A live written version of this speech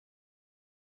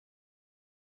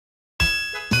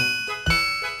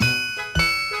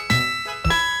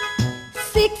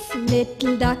6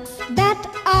 little ducks that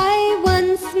I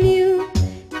once knew.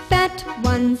 Fat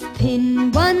ones,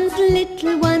 thin ones,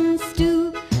 little ones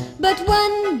too. But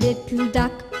one little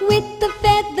duck with a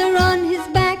feather on his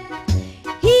back,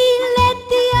 he led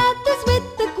the others with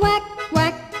the quack,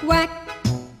 quack, quack.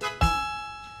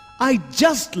 I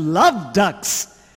just love ducks.